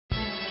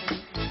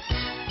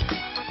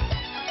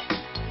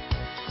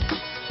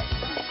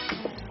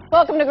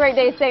Welcome to Great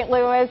Day St.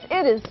 Louis.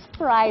 It is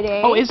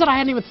Friday. Oh, is it? I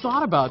hadn't even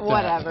thought about that.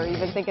 Whatever. You've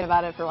been thinking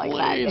about it for like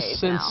 5 days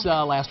since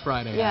now. Last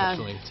Friday,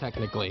 actually,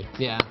 technically.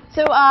 Yeah.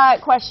 So,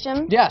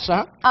 question. Yes,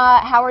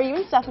 how are you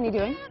and Stephanie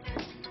doing?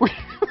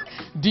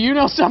 Do you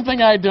know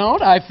something I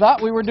don't? I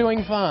thought we were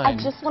doing fine.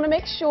 I just want to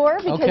make sure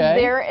because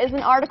there is an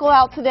article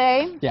out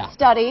today,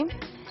 study,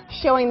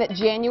 showing that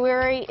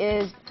January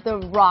is the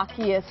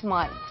rockiest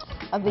month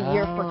of the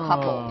year for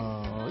couples.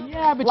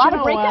 Yeah, but a lot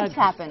of breakups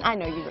happen. I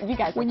know you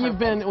guys. When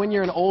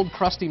you're an old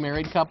crusty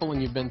married couple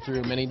and you've been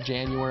through many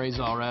Januaries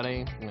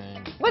already.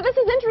 But this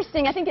is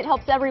interesting. I think it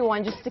helps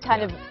everyone just to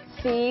kind of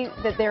see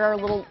that there are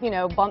little,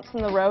 bumps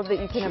in the road that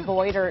you can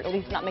avoid or at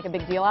least not make a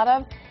big deal out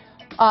of.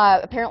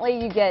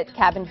 Apparently, you get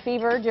cabin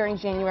fever during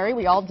January.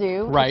 We all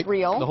do. Right. It's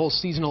real. The whole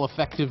seasonal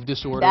affective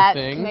disorder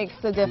thing. That makes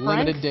a difference.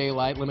 Limited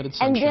daylight, limited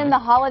sunshine. And then the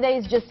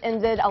holidays just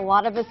ended. A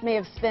lot of us may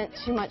have spent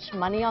too much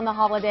money on the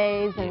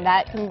holidays, and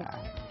that can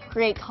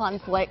create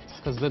conflict.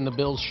 Because then the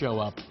bills show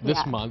up this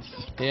month.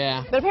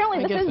 Yeah. But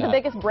apparently this is the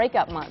biggest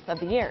breakup month of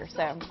the year,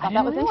 so I thought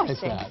that was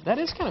interesting. That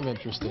is kind of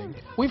interesting.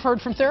 We've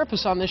heard from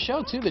therapists on this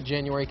show, too, that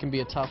January can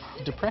be a tough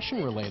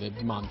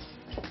depression-related month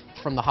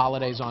from the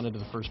holidays on into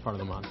the first part of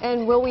the month.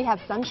 And will we have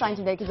sunshine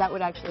today? Because that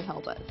would actually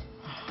help us.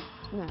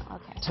 No,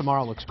 okay.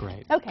 Tomorrow looks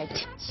great. Okay.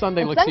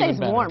 Sunday looks even better.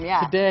 Sunday's warm,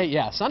 yeah.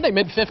 Today, Sunday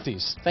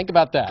mid-50s. Think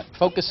about that.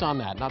 Focus on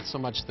that, not so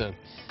much the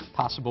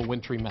possible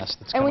wintry mess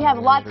that's coming. And we have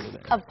lots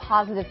of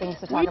positive things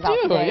to talk about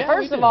today. Yeah,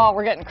 First of all,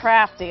 we're getting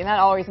crafty, and that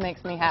always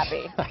makes me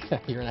happy.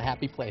 You're in a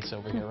happy place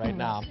over here right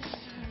now.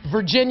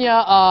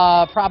 Virginia,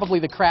 probably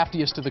the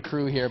craftiest of the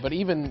crew here, but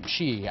even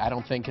she, I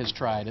don't think, has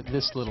tried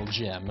this little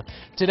gem.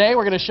 Today,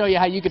 we're going to show you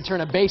how you can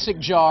turn a basic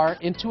jar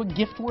into a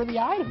gift-worthy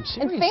item.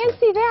 Seriously. And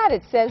fancy that,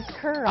 it says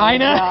Kerr on the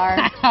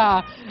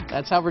jar.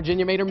 That's how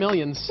Virginia made her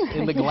millions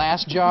in the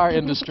glass jar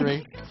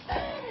industry.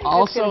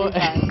 Also,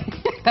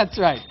 that's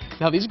right.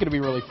 Now, these are going to be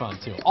really fun,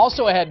 too.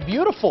 Also ahead,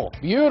 beautiful,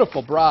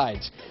 beautiful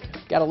brides.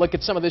 Got to look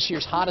at some of this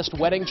year's hottest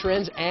wedding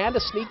trends and a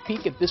sneak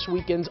peek at this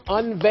weekend's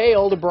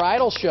Unveiled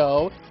bridal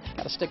show.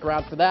 Got to stick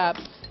around for that.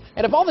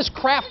 And if all this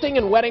crafting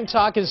and wedding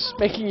talk is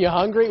making you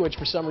hungry, which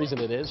for some reason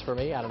it is for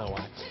me, I don't know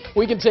why,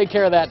 we can take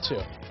care of that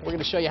too. We're going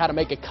to show you how to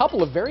make a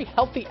couple of very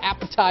healthy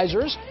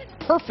appetizers,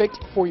 perfect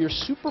for your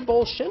Super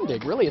Bowl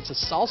shindig. Really, it's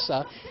a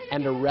salsa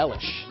and a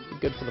relish.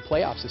 Good for the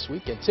playoffs this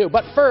weekend too.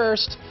 But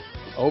first,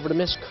 over to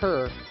Miss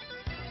Kerr.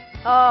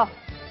 Oh,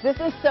 this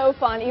is so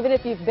fun. Even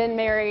if you've been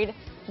married,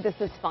 this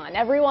is fun.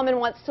 Every woman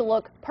wants to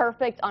look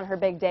perfect on her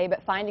big day,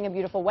 but finding a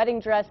beautiful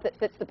wedding dress that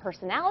fits the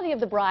personality of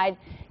the bride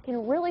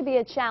can really be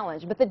a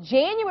challenge. But the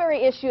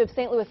January issue of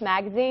St. Louis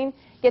Magazine,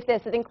 get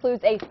this, it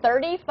includes a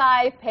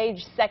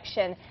 35-page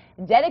section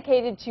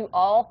dedicated to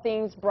all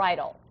things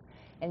bridal.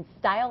 And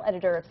style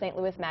editor of St.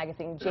 Louis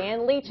Magazine,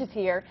 Jan Leach, is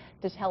here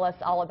to tell us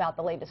all about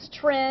the latest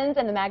trends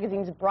and the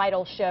magazine's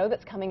bridal show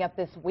that's coming up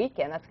this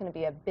weekend. That's going to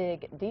be a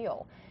big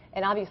deal.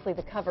 And obviously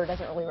the cover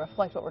doesn't really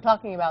reflect what we're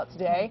talking about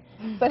today,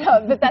 but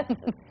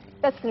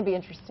that's going to be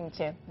interesting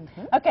too.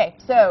 Okay,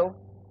 so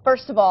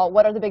first of all,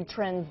 what are the big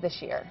trends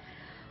this year?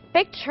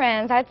 Big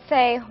trends, I'd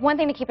say one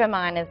thing to keep in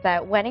mind is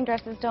that wedding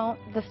dresses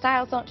the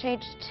styles don't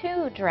change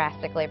too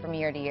drastically from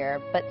year to year,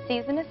 but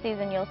season to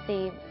season you'll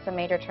see some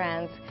major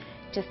trends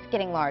just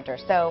getting larger.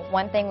 So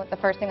the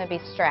first thing would be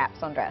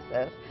straps on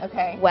dresses.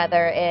 Okay.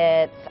 Whether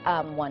it's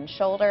one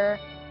shoulder,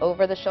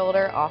 over the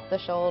shoulder, off the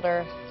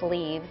shoulder,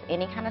 sleeves,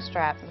 any kind of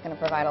straps is going to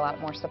provide a lot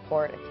more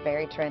support. It's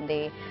very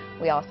trendy.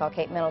 We all saw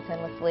Kate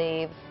Middleton with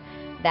sleeves.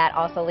 That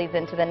also leads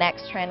into the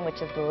next trend, which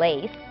is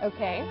lace.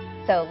 Okay.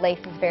 So lace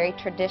is very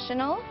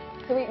traditional.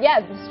 So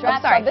the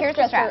straps on this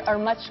dress are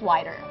much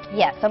wider.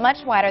 Yes, so much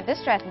wider.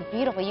 This dress is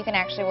beautiful. You can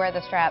actually wear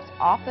the straps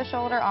off the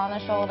shoulder, on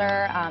the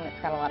shoulder.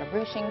 It's got a lot of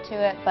ruching to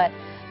it, but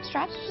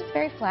straps is just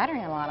very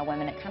flattering on a lot of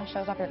women. It kind of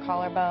shows off your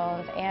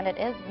collarbones, and it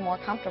is more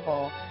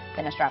comfortable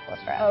than a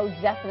strapless dress. Oh,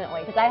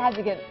 definitely. Because I had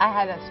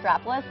a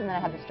strapless, and then I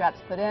had the straps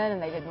put in, and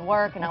they didn't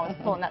work, and I was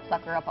pulling that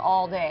sucker up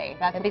all day.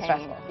 That's It'd be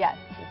stressful. Yes,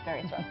 it's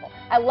very stressful.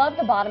 I love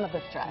the bottom of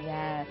this dress.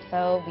 Yes,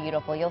 so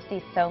beautiful. You'll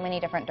see so many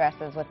different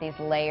dresses with these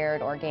layered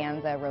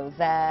organza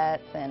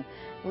rosettes and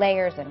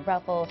layers and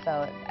ruffles.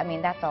 So, I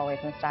mean, that's always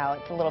in style.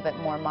 It's a little bit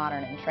more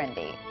modern and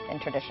trendy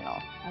than traditional.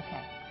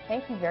 Okay.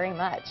 Thank you very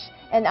much.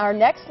 And our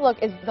next look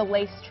is the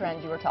lace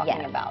trend you were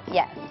talking about.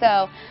 Yes.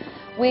 So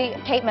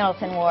Kate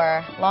Middleton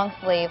wore long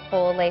sleeve,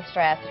 full lace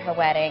dress at her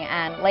wedding,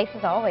 and lace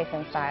is always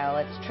in style.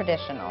 It's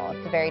traditional.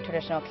 It's very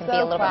traditional. It can be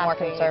a little bit more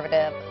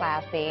conservative,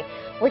 classy.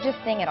 We're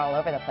just seeing it all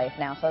over the place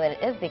now, so that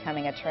it is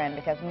becoming a trend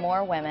because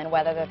more women,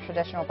 whether they're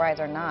traditional brides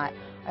or not,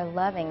 are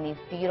loving these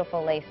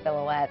beautiful lace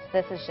silhouettes.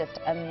 This is just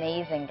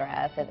amazing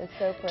dress. It's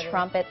so pretty.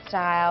 Trumpet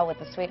style with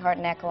the sweetheart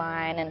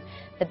neckline, and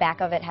the back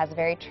of it has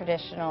very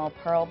traditional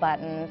pearl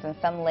buttons, and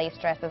some lace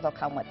dresses will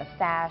come with a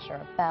sash or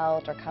a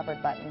belt or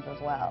covered buttons as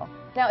well.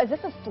 Now, is this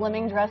a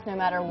slimming dress no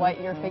matter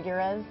what your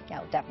figure is?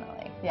 Yeah,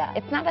 definitely. Yeah.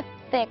 It's not a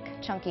thick,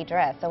 chunky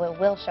dress, so it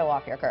will show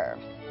off your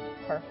curves.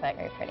 Perfect.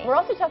 Very pretty. We're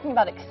also talking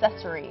about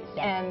accessories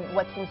and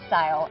what's in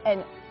style.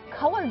 And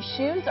colored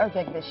shoes are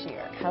big this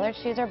year. Colored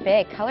shoes are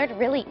big. Colored,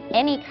 really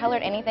any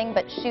colored anything,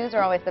 but shoes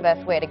are always the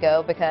best way to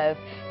go because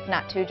it's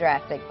not too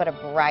drastic, but a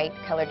bright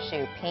colored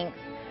shoe. Pinks,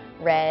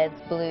 reds,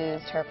 blues,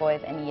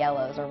 turquoise, and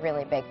yellows are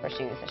really big for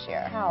shoes this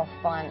year. How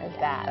fun is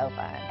that? So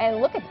fun.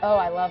 And look at, oh,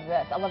 I love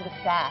this. I love the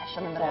sash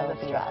in the middle So of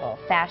this beautiful.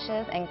 dress.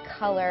 Sashes and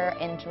color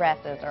in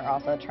dresses are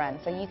also a trend.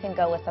 So you can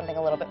go with something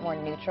a little bit more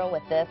neutral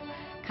with this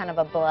kind of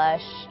a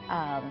blush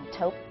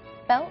taupe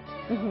belt,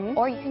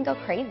 or you can go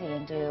crazy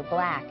and do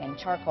black and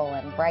charcoal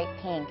and bright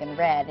pink and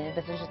red. And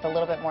this is just a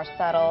little bit more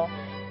subtle,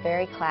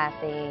 very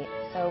classy,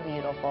 so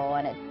beautiful,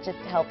 and it just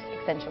helps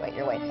accentuate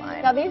your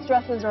waistline. Now these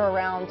dresses are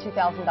around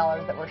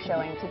 $2,000 that we're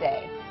showing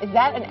today. Is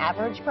that an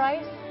average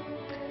price?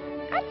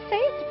 I'd say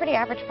it's a pretty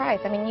average price.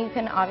 I mean, you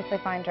can obviously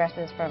find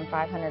dresses from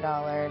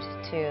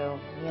 $500 to,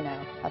 you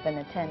know, up in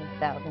the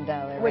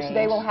 $10,000 range. Which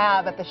they will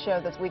have at the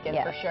show this weekend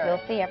Yes, for sure.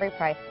 You'll see every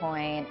price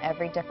point,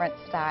 every different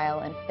style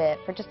and fit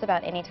for just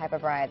about any type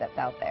of bride that's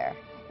out there.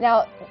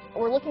 Now,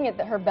 we're looking at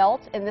her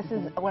belt, and this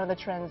is one of the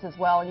trends as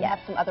well. You Yes.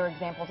 have some other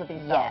examples of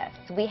these belts.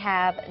 Yes, we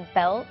have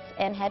belts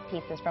and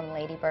headpieces from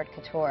Lady Bird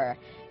Couture.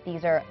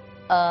 These are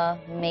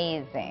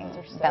amazing These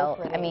are so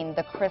belts. pretty. I mean,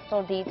 the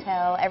crystal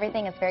detail,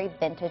 everything is very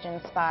vintage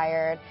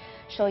inspired.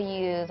 She'll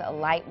use a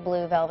light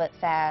blue velvet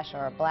sash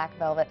or a black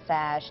velvet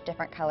sash,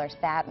 different color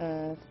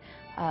satins,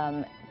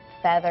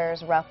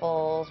 feathers,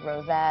 ruffles,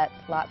 rosettes,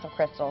 lots of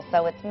crystals.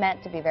 So it's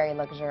meant to be very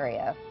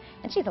luxurious.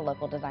 And she's a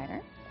local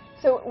designer.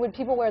 So would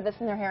people wear this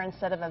in their hair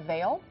instead of a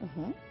veil?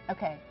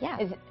 Okay. Yeah.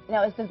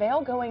 Now, is the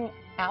veil going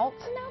out?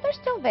 No, there's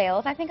still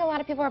veils. I think a lot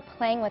of people are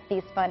playing with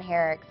these fun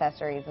hair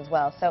accessories as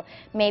well. So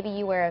maybe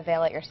you wear a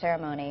veil at your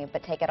ceremony,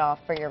 but take it off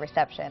for your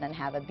reception and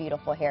have a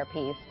beautiful hair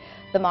piece.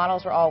 The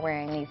models are all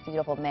wearing these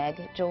beautiful Meg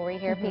jewelry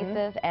hair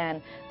pieces, and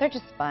they're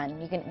just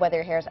fun. You can, whether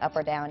your hair is up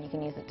or down, you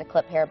can use it to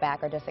clip hair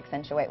back or just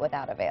accentuate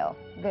without a veil.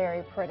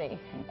 Very pretty.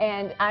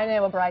 And I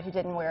know a bride who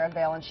didn't wear a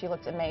veil, and she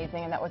looked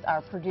amazing, and that was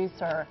our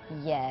producer,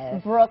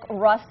 Yes. Brooke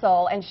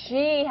Russell, and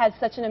she had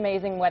such an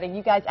amazing wedding.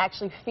 You guys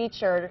actually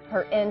featured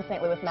her in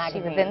St. Louis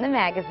Magazine. She was in the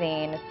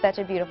magazine. Such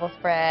a beautiful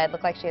spread.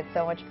 Looked like she had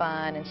so much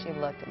fun, and she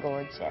looked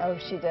gorgeous. Oh,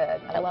 she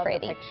did. I So love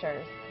pretty. the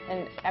pictures.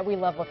 And we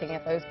love looking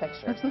at those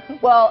pictures.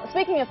 Well,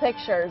 speaking of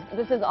pictures,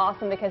 this is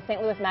awesome because St.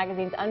 Louis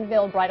Magazine's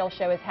Unveiled Bridal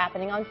Show is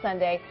happening on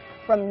Sunday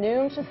from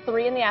noon to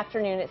 3 in the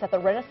afternoon. It's at the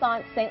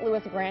Renaissance St.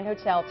 Louis Grand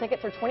Hotel.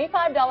 Tickets are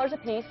 $25 a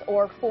piece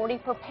or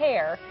 $40 per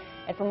pair.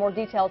 And for more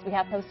details, we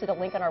have posted a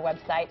link on our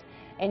website.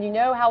 And you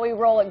know how we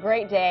roll at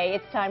Great Day.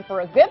 It's time for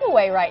a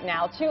giveaway right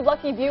now. 2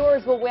 lucky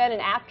viewers will win an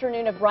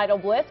afternoon of bridal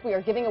bliss. We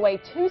are giving away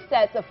 2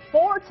 sets of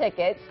 4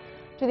 tickets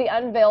to the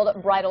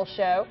Unveiled Bridal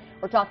Show.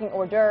 We're talking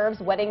hors d'oeuvres,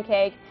 wedding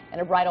cake,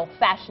 and a bridal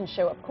fashion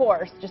show, of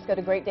course. Just go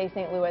to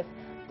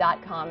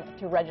greatdaystlouis.com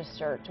to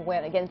register to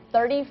win. Again,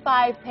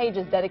 35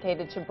 pages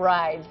dedicated to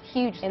brides.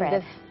 Huge in spread.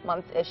 this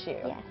month's issue.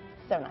 Yes.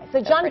 So nice.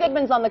 So John pretty.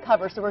 Goodman's on the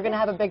cover, so we're going to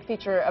have a big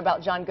feature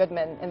about John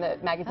Goodman in the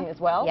magazine as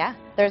well. Yeah,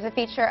 there's a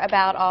feature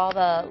about all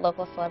the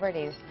local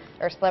celebrities,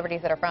 or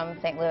celebrities that are from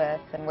St. Louis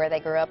and where they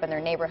grew up in their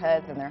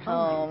neighborhoods and their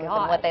homes and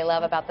what they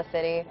love about the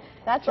city.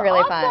 That's It's really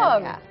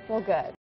awesome. fun. Yeah. Well, good.